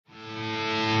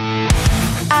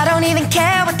don't even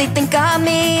care what they think of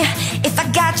me. If I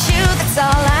got you, that's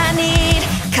all I need.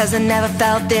 Cause I never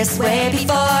felt this way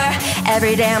before.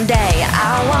 Every damn day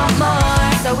I want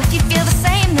more. So if you feel the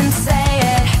same, then say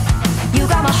it. You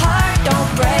got my heart